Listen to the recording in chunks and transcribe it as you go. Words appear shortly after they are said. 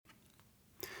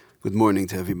Good morning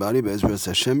to everybody. Be'ezras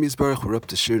Hashem Yisbarach. We're up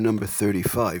to shir number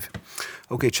 35.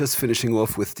 Okay, just finishing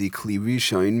off with the Kli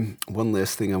Rishon. One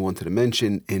last thing I wanted to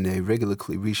mention. In a regular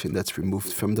Kli Rishon that's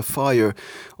removed from the fire,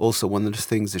 also one of the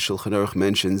things the Shulchan Aruch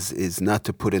mentions is not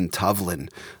to put in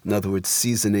tavlin. In other words,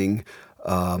 seasoning,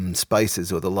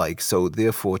 spices or the like. So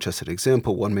therefore, just an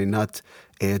example, one may not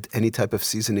add any type of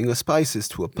seasoning or spices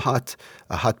to a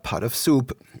hot pot of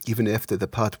soup, even after the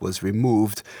pot was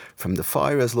removed from the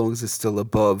fire, as long as it's still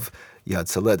above Yad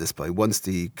Saledis Bay. Once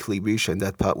the Kli Rishon,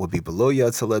 that pot will be below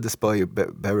Yad Saledis Bay,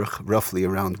 roughly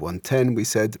around 110, we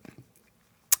said.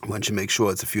 One should make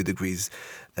sure it's a few degrees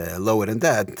lower than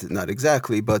that, not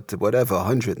exactly, but whatever,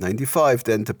 195,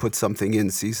 then to put something in,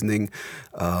 seasoning,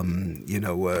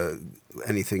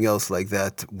 anything else like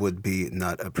that would be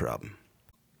not a problem.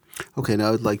 Okay,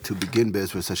 now I'd like to begin,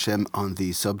 Be'ezras Hashem, on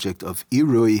the subject of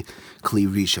Irui Kli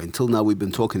Rishon. Until now, we've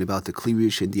been talking about the Kli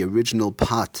Rishon, the original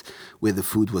pot where the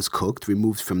food was cooked,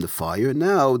 removed from the fire.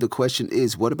 Now, the question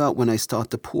is, what about when I start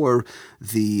to pour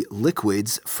the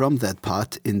liquids from that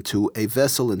pot into a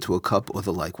vessel, into a cup or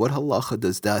the like? What halacha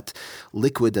does that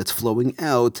liquid that's flowing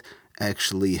out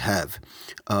actually have?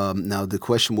 Now, the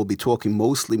question we'll be talking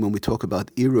mostly, when we talk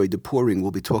about iroi, the pouring,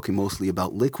 we'll be talking mostly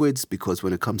about liquids, because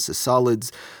when it comes to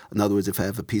solids, in other words, if I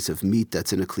have a piece of meat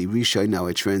that's in a Kli Rishon, now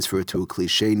I transfer it to a Kli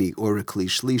Sheni or a Kli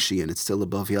Shlishi, and it's still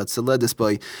above Yad Saledis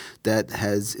Bay,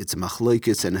 it's a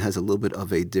machlokes, and it has a little bit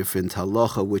of a different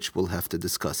halacha, which we'll have to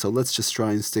discuss. So let's just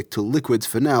try and stick to liquids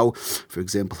for now. For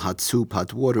example, hot soup,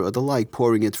 hot water, or the like,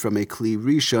 pouring it from a Kli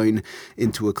Rishon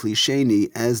into a Kli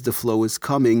Sheni as the flow is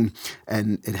coming,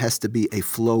 and it has to be a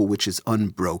flow which is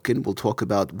unbroken. We'll talk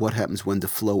about what happens when the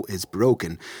flow is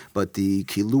broken, but the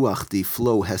kiluach, the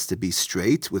flow, has to be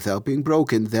straight without being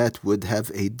broken. That would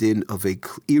have a din of a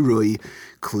irui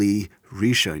Kli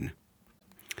Rishon.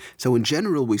 So in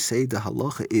general, we say the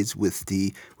halacha is with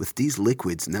these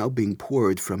liquids now being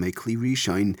poured from a Kli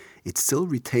Rishon, it still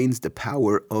retains the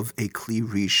power of a Kli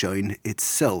Rishon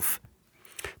itself.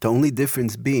 The only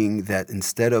difference being that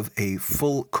instead of a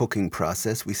full cooking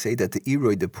process, we say that the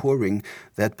iroi, the pouring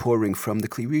from the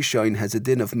Kli Rishon, has a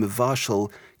din of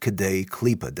mevashal kedei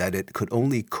klipa, that it could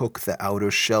only cook the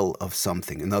outer shell of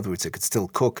something. In other words, it could still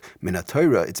cook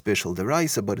minatora, it's bishul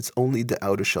deraisa, but it's only the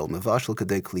outer shell, mevashal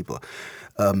kedei klipa.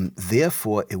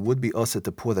 Therefore, it would be also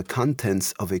to pour the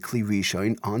contents of a Kli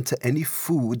Rishon onto any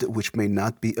food which may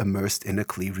not be immersed in a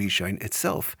Kli Rishon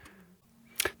itself.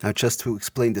 Now, just to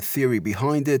explain the theory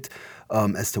behind it,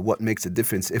 as to what makes a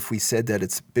difference, if we said that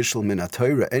it's bishul min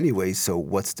haTorah anyway, so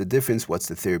what's the difference? What's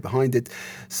the theory behind it?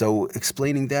 So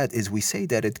explaining that is, we say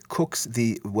that it cooks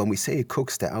when we say it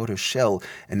cooks the outer shell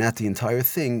and not the entire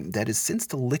thing, that is, since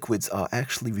the liquids are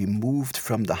actually removed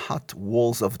from the hot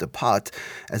walls of the pot,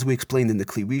 as we explained in the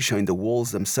Kli Rishon, the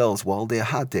walls themselves, while they're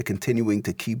hot, they're continuing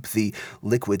to keep the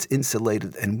liquids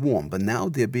insulated and warm, but now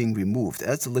they're being removed.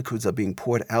 As the liquids are being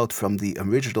poured out from the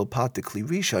original pot, the Kli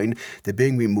Rishon, they're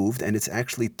being removed, and it's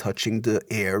actually touching the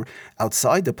air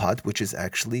outside the pot, which is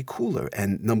actually cooler.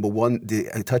 And number one,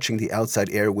 touching the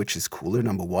outside air, which is cooler,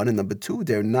 number one. And number two,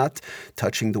 they're not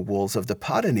touching the walls of the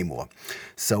pot anymore.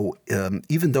 So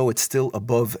even though it's still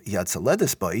above Yad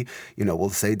Saledis Bay, we'll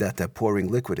say that the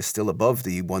pouring liquid is still above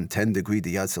the 110 degree,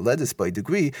 the Yad Saledis Bay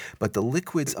degree, but the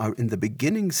liquids are in the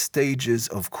beginning stages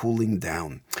of cooling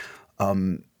down.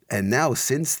 And now,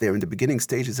 since they're in the beginning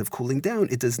stages of cooling down,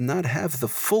 it does not have the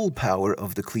full power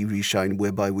of the Kli Rishon,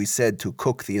 whereby we said to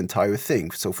cook the entire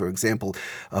thing. So, for example,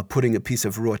 putting a piece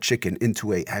of raw chicken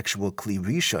into an actual Kli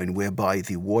Rishon, whereby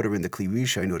the water in the Kli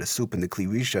Rishon or the soup in the Kli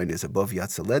Rishon is above Yad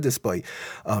Saledis Bay,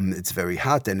 it's very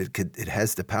hot, and it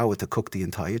has the power to cook the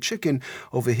entire chicken.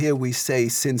 Over here, we say,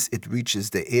 since it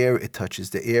reaches the air, it touches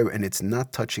the air, and it's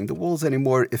not touching the walls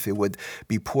anymore. If it would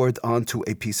be poured onto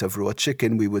a piece of raw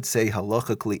chicken, we would say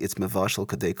halachically it's mevashal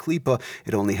kadei klipa.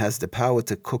 It only has the power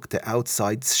to cook the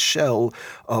outside shell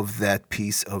of that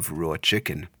piece of raw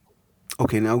chicken.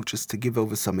 Okay, now just to give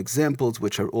over some examples,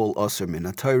 which are all aser min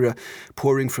haTorah,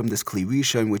 pouring from this Kli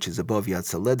Rishon, which is above Yad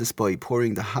Saledis Bay,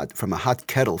 pouring from a hot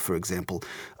kettle, for example,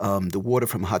 the water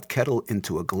from a hot kettle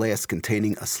into a glass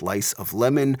containing a slice of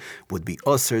lemon would be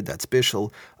aser, that's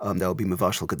bishul, that would be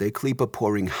mevashal kadei klipa.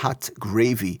 Pouring hot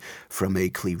gravy from a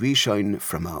Kli Rishon,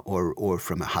 or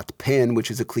from a hot pan, which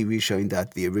is a Kli Rishon,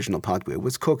 that the original pot where it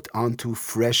was cooked, onto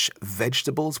fresh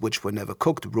vegetables, which were never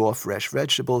cooked, raw fresh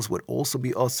vegetables would also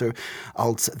be aser.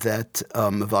 als that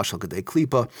mevashal kadei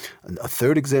klipa. A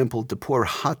third example, to pour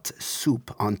hot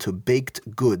soup onto baked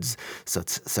goods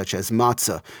such as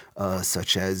matzah,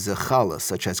 such as challah,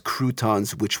 such as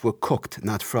croutons which were cooked,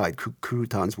 not fried,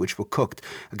 croutons which were cooked.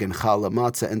 Again, challah,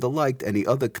 matzah, and the like. Any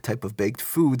other type of baked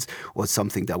foods or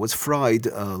something that was fried,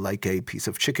 like a piece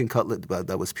of chicken cutlet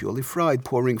that was purely fried,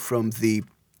 pouring from the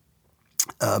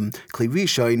Kli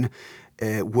Rishon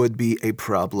would be a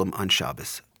problem on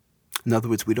Shabbos. In other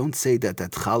words, we don't say that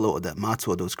challah or that matzah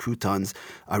or those croutons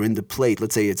are in the plate.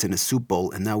 Let's say it's in a soup bowl,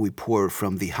 and now we pour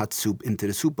from the hot soup into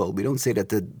the soup bowl. We don't say that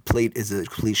the plate is a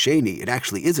kli sheni. It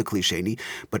actually is a kli sheni,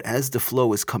 but as the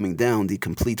flow is coming down, the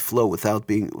complete flow without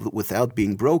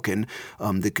being broken,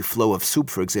 the flow of soup,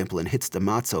 for example, and hits the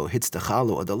matzah, or hits the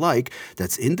challah or the like,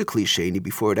 that's in the kli sheni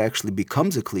before it actually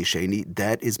becomes a kli sheni.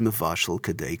 That is mevashal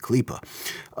kadei klipa.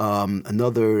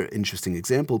 Another interesting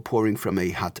example: pouring from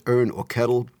a hot urn or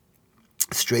kettle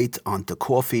straight onto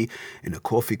coffee in a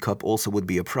coffee cup also would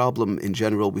be a problem. In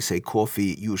general, we say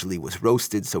coffee usually was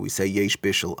roasted, so we say yesh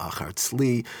bishel achar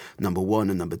tzli, number one.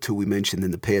 And number two, we mentioned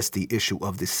in the past the issue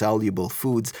of the soluble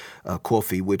foods,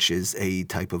 coffee, which is a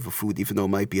type of a food, even though it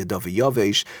might be a davar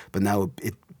yavesh, but now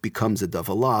it becomes a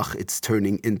davar lach. It's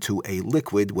turning into a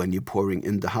liquid when you're pouring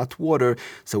in the hot water.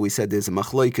 So we said there's a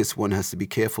machlokes. One has to be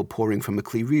careful pouring from a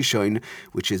kli rishon,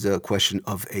 which is a question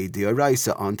of a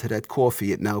diaraisa, onto that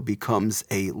coffee. It now becomes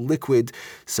a liquid.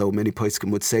 So many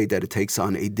poskim would say that it takes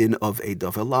on a din of a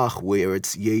davar lach, where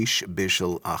it's yesh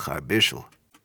bishel achar bishel.